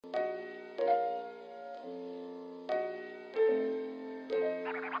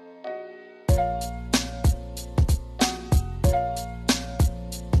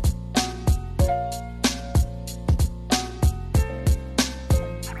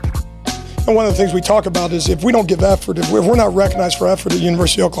And one of the things we talk about is if we don't give effort, if we're not recognized for effort at the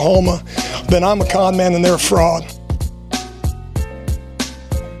University of Oklahoma, then I'm a con man and they're a fraud.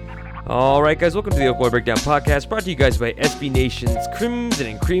 All right, guys, welcome to the Oklahoma Breakdown Podcast, brought to you guys by SB Nation's Crimson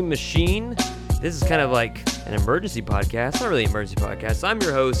and Cream Machine. This is kind of like an emergency podcast, not really an emergency podcast. I'm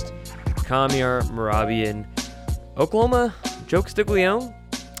your host, Kamiar Merabian. Oklahoma, Joe Castiglione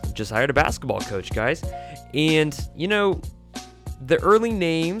just hired a basketball coach, guys. And, you know, the early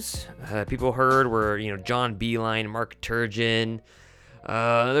names people heard were, John Beilein, Mark Turgeon.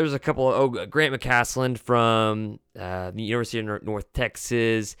 There's a couple Grant McCasland from the University of North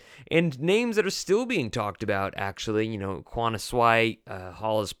Texas, and names that are still being talked about, actually. Quannas White,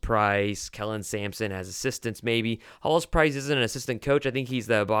 Hollis Price, Kellen Sampson as assistants, maybe. Hollis Price isn't an assistant coach. I think he's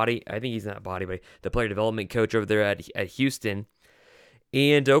the player development coach over there at Houston.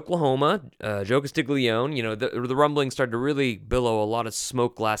 And Oklahoma, Joe Castiglione, the rumblings started to really billow a lot of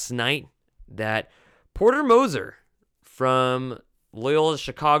smoke last night that Porter Moser from Loyola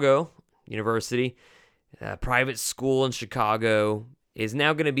Chicago University, a private school in Chicago, is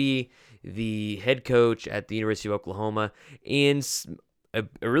now going to be the head coach at the University of Oklahoma, and a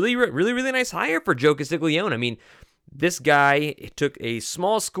really, really, really nice hire for Joe Castiglione. I mean, this guy took a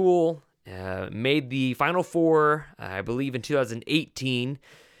small school, made the Final Four, I believe, in 2018,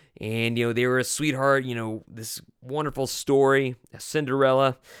 and, they were a sweetheart, this wonderful story, a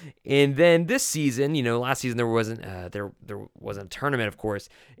Cinderella. And then this season, last season there wasn't a tournament, of course.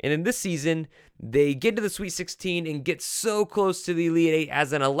 And in this season, they get to the Sweet 16 and get so close to the Elite Eight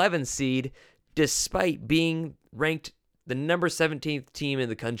as an 11 seed, despite being ranked the number 17th team in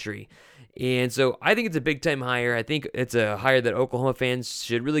the country. And so I think it's a big-time hire. I think it's a hire that Oklahoma fans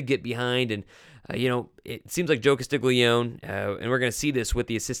should really get behind. And, it seems like Joe Castiglione, and we're going to see this with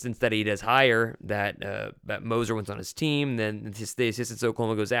the assistants that he does hire, that Moser wants on his team, then the assistants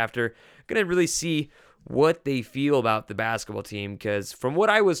Oklahoma goes after. Going to really see what they feel about the basketball team, because from what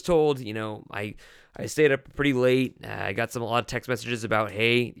I was told, I stayed up pretty late. I got a lot of text messages about,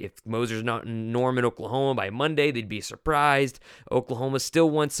 hey, if Moser's not in Norman, Oklahoma by Monday, they'd be surprised. Oklahoma still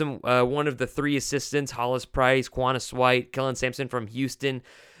wants one of the three assistants, Hollis Price, Quannas White, Kellen Sampson from Houston.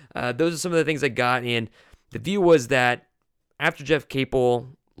 Those are some of the things I got, and the view was that after Jeff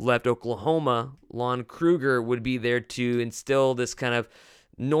Capel left Oklahoma, Lon Kruger would be there to instill this kind of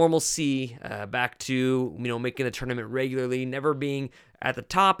normalcy back to, making the tournament regularly, never being at the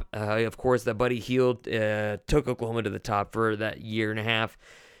top. Of course, that Buddy Hield took Oklahoma to the top for that year and a half,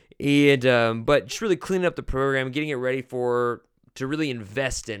 and but just really cleaning up the program, getting it ready to really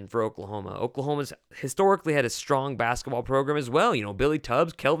invest in for Oklahoma. Oklahoma's historically had a strong basketball program as well. Billy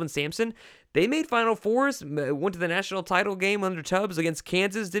Tubbs, Kelvin Sampson, they made Final Fours, went to the national title game under Tubbs against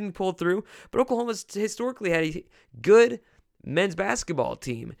Kansas, didn't pull through. But Oklahoma's historically had a good men's basketball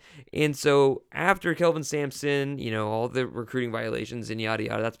team. And so after Kelvin Sampson, all the recruiting violations and yada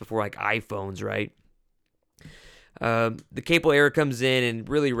yada, that's before like iPhones, right? The Capel era comes in and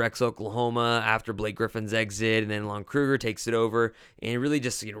really wrecks Oklahoma after Blake Griffin's exit, and then Lon Kruger takes it over and really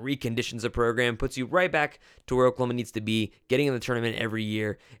just reconditions the program, puts you right back to where Oklahoma needs to be, getting in the tournament every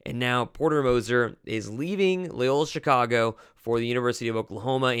year. And now Porter Moser is leaving Loyola Chicago for the University of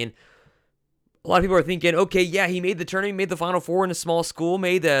Oklahoma, and a lot of people are thinking, okay, yeah, he made the tournament, made the Final Four in a small school,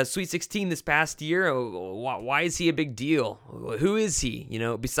 made the Sweet 16 this past year. Why is he a big deal? Who is he?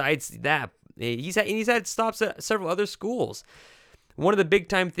 Besides that. He's had stops at several other schools. One of the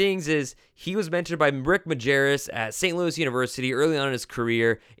big-time things is he was mentored by Rick Majerus at St. Louis University early on in his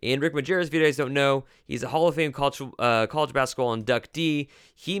career. And Rick Majerus, if you guys don't know, he's a Hall of Fame college basketball inductee.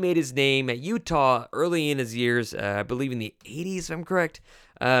 He made his name at Utah early in his years, I believe in the 80s, if I'm correct,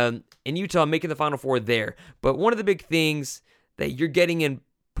 in Utah, making the Final Four there. But one of the big things that you're getting in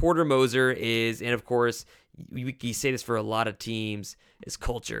Porter Moser is, and of course, you say this for a lot of teams, is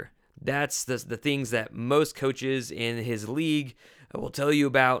culture. That's the things that most coaches in his league will tell you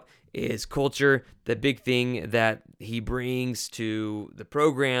about is culture, the big thing that he brings to the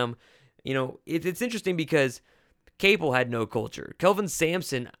program. It's interesting because Capel had no culture. Kelvin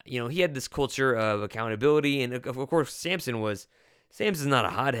Sampson, he had this culture of accountability, and of course Sampson's not a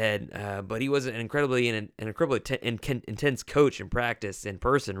hothead, but he was an incredibly intense coach in practice, in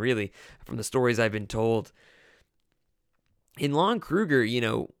person, really, from the stories I've been told. In Lon Kruger,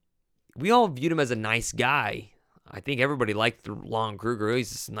 we all viewed him as a nice guy. I think everybody liked Lon Kruger. He's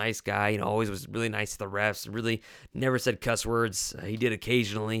just a nice guy. Always was really nice to the refs. Really never said cuss words. He did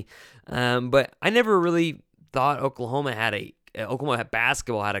occasionally. But I never really thought Oklahoma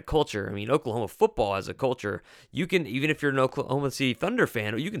basketball had a culture. I mean, Oklahoma football has a culture. You can, even if you're an Oklahoma City Thunder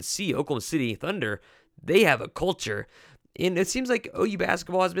fan, you can see Oklahoma City Thunder, they have a culture. And it seems like OU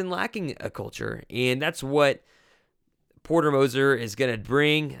basketball has been lacking a culture, and that's what Porter Moser is going to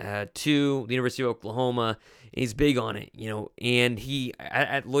bring to the University of Oklahoma. He's big on it, and he,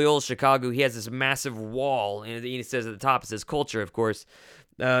 at Loyola Chicago, he has this massive wall, and he says at the top, it says culture, of course,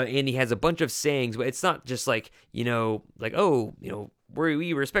 and he has a bunch of sayings, but it's not just like, we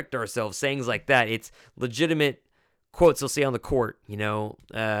respect ourselves, sayings like that. It's legitimate quotes he'll say on the court,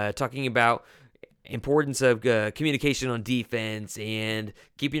 talking about importance of communication on defense and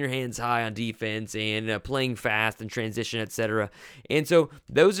keeping your hands high on defense and playing fast and transition, etc. And so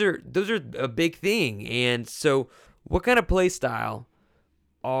those are a big thing. And so what kind of play style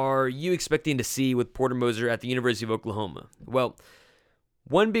are you expecting to see with Porter Moser at the University of Oklahoma? Well,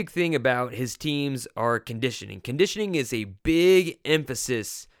 one big thing about his teams are conditioning. Conditioning is a big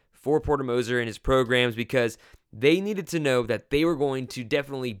emphasis for Porter Moser and his programs because they needed to know that they were going to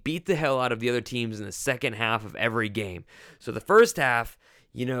definitely beat the hell out of the other teams in the second half of every game. So the first half,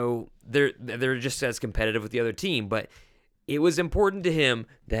 they're just as competitive with the other team, but it was important to him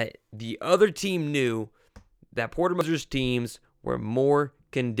that the other team knew that Porter Moser's teams were more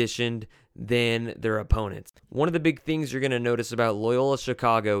conditioned than their opponents. One of the big things you're going to notice about Loyola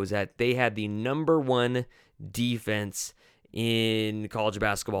Chicago is that they had the number one defense in college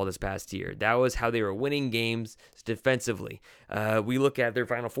basketball this past year. That was how they were winning games defensively. We look at their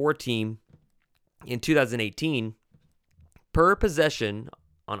Final Four team in 2018. Per possession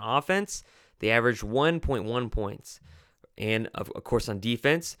on offense, they averaged 1.1 points. And, of course, on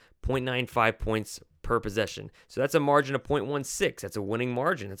defense, 0.95 points per possession. So that's a margin of 0.16. That's a winning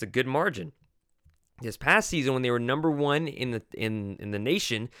margin. That's a good margin. This past season, when they were number one in the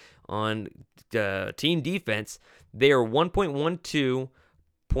nation on team defense, they are 1.12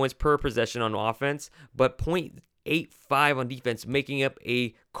 points per possession on offense, but 0.85 on defense, making up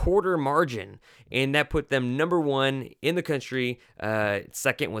a quarter margin, and that put them number one in the country.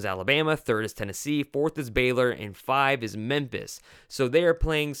 Second was Alabama, third is Tennessee, fourth is Baylor, and five is Memphis. So they are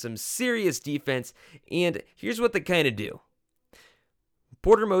playing some serious defense, and here's what they kind of do.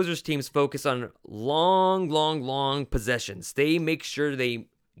 Porter Moser's teams focus on long possessions. They make sure they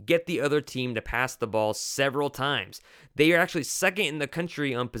get the other team to pass the ball several times. They are actually second in the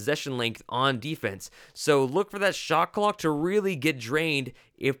country on possession length on defense. So look for that shot clock to really get drained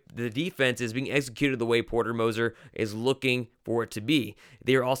if the defense is being executed the way Porter Moser is looking for it to be.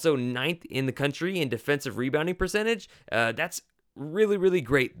 They are also ninth in the country in defensive rebounding percentage. That's really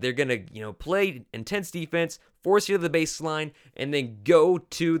great. They're going to, play intense defense, force you to the baseline, and then go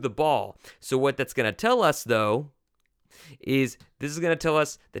to the ball. So what that's going to tell us, though, is this is going to tell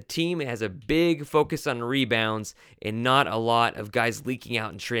us the team has a big focus on rebounds and not a lot of guys leaking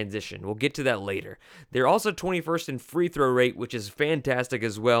out in transition. We'll get to that later. They're also 21st in free throw rate, which is fantastic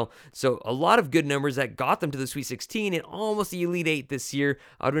as well. So a lot of good numbers that got them to the Sweet 16 and almost the Elite 8 this year.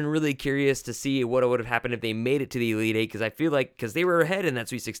 I've been really curious to see what would have happened if they made it to the Elite 8 because I feel like they were ahead in that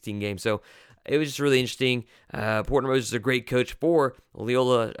Sweet 16 game. So it was just really interesting. Porter Moser is a great coach for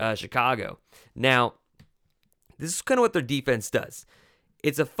Loyola Chicago. Now, this is kind of what their defense does.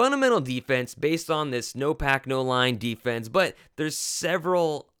 It's a fundamental defense based on this no pack, no line defense, but there's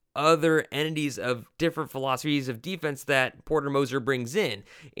several other entities of different philosophies of defense that Porter Moser brings in.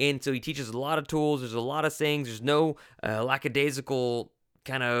 And so he teaches a lot of tools. There's a lot of sayings. There's no lackadaisical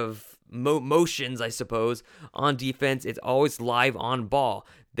kind of motions, I suppose, on defense. It's always live on ball.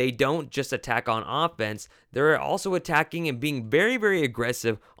 They don't just attack on offense. They're also attacking and being very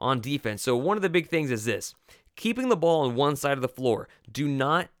aggressive on defense. So one of the big things is this. Keeping the ball on one side of the floor. Do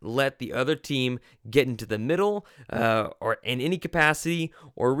not let the other team get into the middle or in any capacity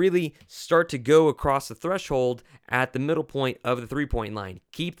or really start to go across the threshold at the middle point of the three-point line.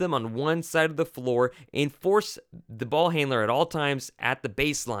 Keep them on one side of the floor and force the ball handler at all times at the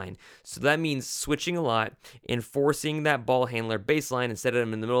baseline. So that means switching a lot and forcing that ball handler baseline instead of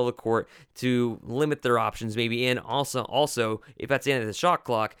them in the middle of the court to limit their options maybe. And also if that's the end of the shot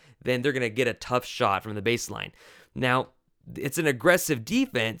clock, then they're going to get a tough shot from the baseline. Now, it's an aggressive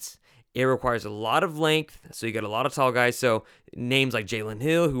defense. It requires a lot of length, so you got a lot of tall guys. So names like Jalen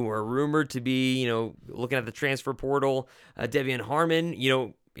Hill, who are rumored to be, looking at the transfer portal. Devian Harmon,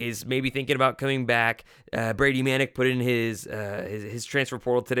 is maybe thinking about coming back. Brady Manick put in his transfer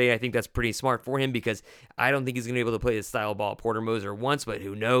portal today. I think that's pretty smart for him because I don't think he's going to be able to play the style ball Porter Moser wants, but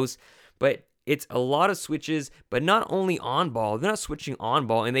who knows? But it's a lot of switches, but not only on ball. They're not switching on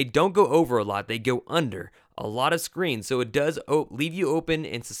ball, and they don't go over a lot. They go under a lot of screens. So it does leave you open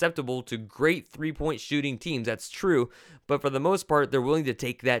and susceptible to great three-point shooting teams. That's true. But for the most part, they're willing to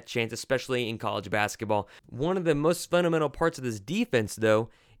take that chance, especially in college basketball. One of the most fundamental parts of this defense, though,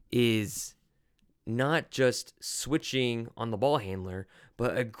 is not just switching on the ball handler,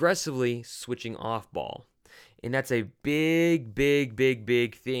 but aggressively switching off ball. And that's a big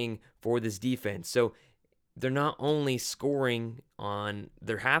thing for this defense. So they're not only scoring on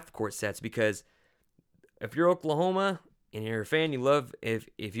their half court sets, because if you're Oklahoma and you're a fan, you love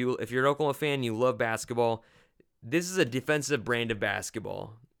if you're an Oklahoma fan, you love basketball. This is a defensive brand of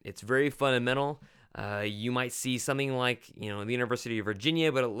basketball. It's very fundamental. You might see something like, the University of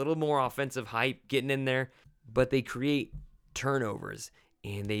Virginia, but a little more offensive hype getting in there. But they create turnovers,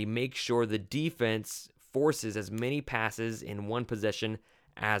 and they make sure the defense forces as many passes in one possession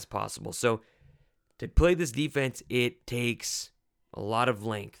as possible. So to play this defense, it takes a lot of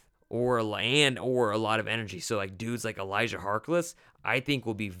length or a lot of energy. So like dudes like Elijah Harkless, I think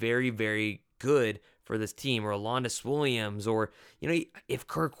will be very, very good for this team, or Alondas Williams, or if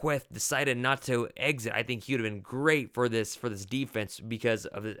Kerkwith decided not to exit, I think he would have been great for this defense because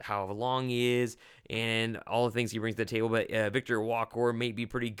of how long he is and all the things he brings to the table. But Victor Walker may be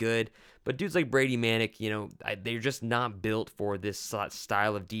pretty good, but dudes like Brady Manek, they're just not built for this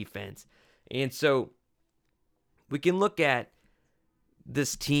style of defense. And so we can look at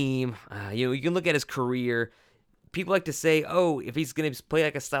this team. You can look at his career. People like to say, if he's going to play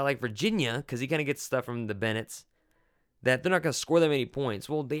like a style like Virginia, because he kind of gets stuff from the Bennetts, that they're not going to score that many points.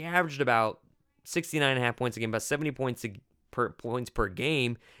 Well, they averaged about 69.5 points a game, about 70 points per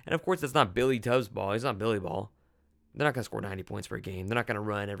game. And of course, that's not Billy Tubbs ball. He's not Billy ball. They're not going to score 90 points per game. They're not going to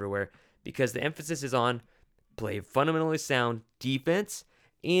run everywhere, because the emphasis is on play fundamentally sound defense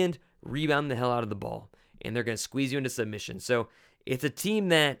and rebound the hell out of the ball. And they're going to squeeze you into submission. So it's a team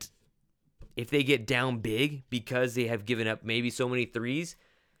that, if they get down big because they have given up maybe so many threes,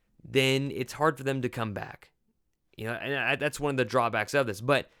 then it's hard for them to come back. And that's one of the drawbacks of this.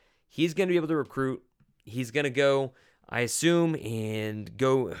 But he's going to be able to recruit. He's going to go, I assume, and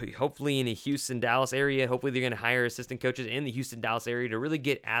go hopefully in the Houston-Dallas area. Hopefully they're going to hire assistant coaches in the Houston-Dallas area to really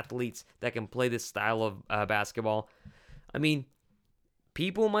get athletes that can play this style of basketball. I mean,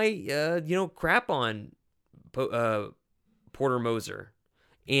 people might, crap on Porter Moser.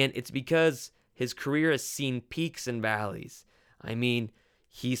 And it's because his career has seen peaks and valleys. I mean,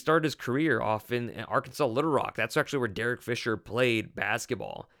 he started his career off in Arkansas Little Rock. That's actually where Derek Fisher played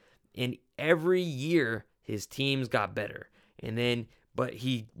basketball. And every year, his teams got better. But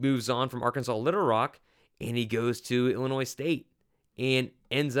he moves on from Arkansas Little Rock, and he goes to Illinois State and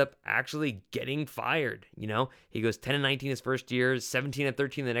ends up actually getting fired. He goes 10-19 his first year,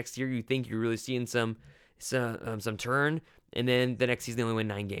 17-13 the next year. You think you're really seeing some turn, and then the next season they only win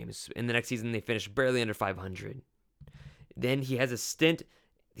 9 games. And the next season they finish barely under 500. Then he has a stint.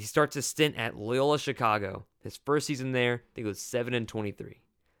 He starts a stint at Loyola Chicago. His first season there, they go 7-23.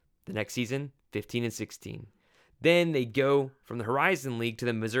 The next season, 15-16. Then they go from the Horizon League to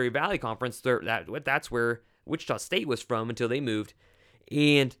the Missouri Valley Conference. That's where Wichita State was from until they moved,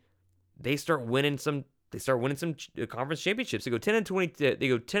 and they start winning some. They start winning some conference championships. They go 10-20. They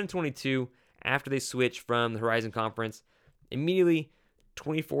go 10-22 after they switch from the Horizon Conference. Immediately,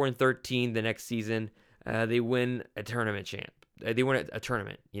 24-13 the next season, they win a tournament champ. They win a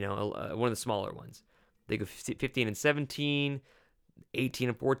tournament, one of the smaller ones. They go 15-17,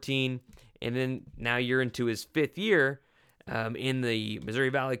 18-14, and then now you're into his 5th year in the Missouri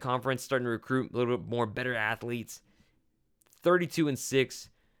Valley Conference, starting to recruit a little bit more better athletes. 32-6,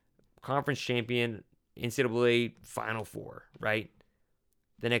 conference champion, NCAA Final Four, right?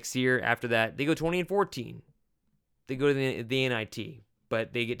 The next year after that, they go 20-14. They go to the NIT,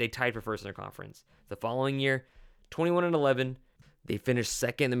 but they tied for first in their conference. The following year, 21-11, they finished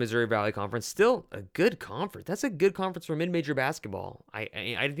second in the Missouri Valley Conference. Still a good conference. That's a good conference for mid-major basketball.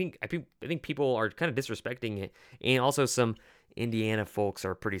 I think people are kind of disrespecting it, and also some Indiana folks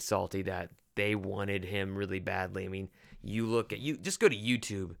are pretty salty that they wanted him really badly. I mean, just go to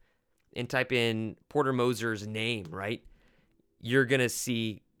YouTube and type in Porter Moser's name, right? You're gonna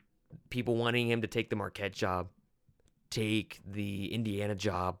see people wanting him to take the Marquette job, take the Indiana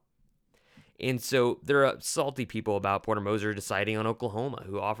job. And so there are salty people about Porter Moser deciding on Oklahoma,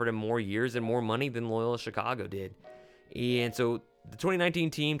 who offered him more years and more money than Loyola Chicago did. And so the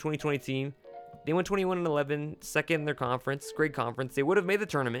 2019 team, 2020 team, they went 21-11, second in their conference. Great conference. They would have made the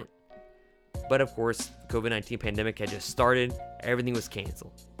tournament. But of course, COVID-19 pandemic had just started. Everything was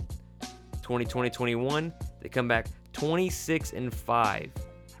canceled. 2020-21, they come back 26-5.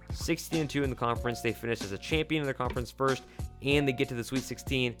 16-2 in the conference. They finished as a champion in their conference first, and they get to the Sweet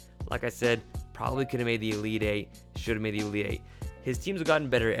 16. Like I said, probably could have made the Elite Eight. Should have made the Elite Eight. His teams have gotten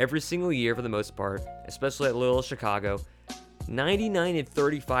better every single year for the most part, especially at Loyola Chicago.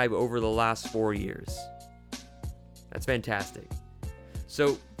 99-35 over the last 4 years. That's fantastic.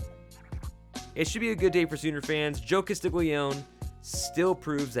 So it should be a good day for Sooner fans. Joe Castiglione still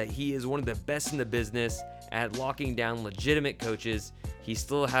proves that he is one of the best in the business at locking down legitimate coaches. He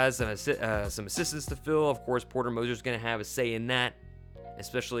still has some assistants to fill. Of course, Porter Moser's going to have a say in that,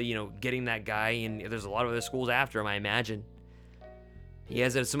 especially, getting that guy. And there's a lot of other schools after him, I imagine. He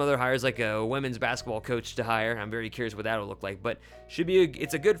has some other hires, like a women's basketball coach to hire. I'm very curious what that will look like. But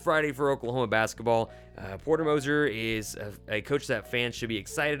it's a good Friday for Oklahoma basketball. Porter Moser is a coach that fans should be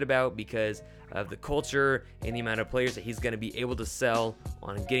excited about because of the culture and the amount of players that he's going to be able to sell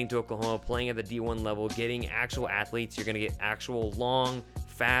on getting to Oklahoma, playing at the D1 level, getting actual athletes. You're going to get actual long,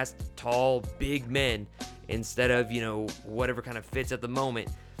 fast, tall, big men instead of, whatever kind of fits at the moment.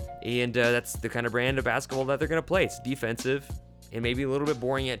 And that's the kind of brand of basketball that they're going to play. It's defensive. It may be a little bit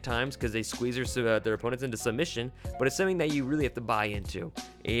boring at times because they squeeze their opponents into submission, but it's something that you really have to buy into.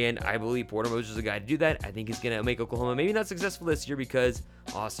 And I believe Porter Moser is the guy to do that. I think he's going to make Oklahoma maybe not successful this year because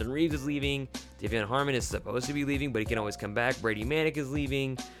Austin Reeves is leaving. De'Vion Harmon is supposed to be leaving, but he can always come back. Brady Manek is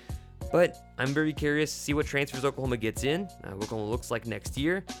leaving. But I'm very curious to see what transfers Oklahoma gets in, what Oklahoma looks like next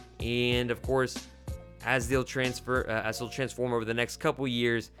year. And, of course, as they'll transform over the next couple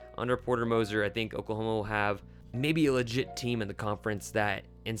years under Porter Moser, I think Oklahoma will have maybe a legit team in the conference that,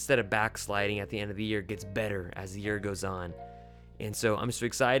 instead of backsliding at the end of the year, gets better as the year goes on. And so I'm so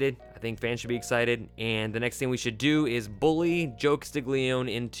excited. I think fans should be excited. And the next thing we should do is bully Joe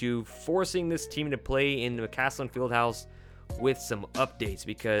Castiglione into forcing this team to play in the McCasland Fieldhouse with some updates,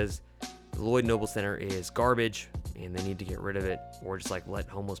 because the Lloyd Noble Center is garbage and they need to get rid of it, or just let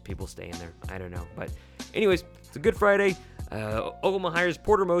homeless people stay in there. I don't know. But anyways, it's a good Friday. Oklahoma hires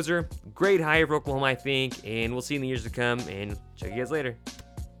Porter Moser. Great hire for Oklahoma, I think, and we'll see in the years to come, and check you guys later.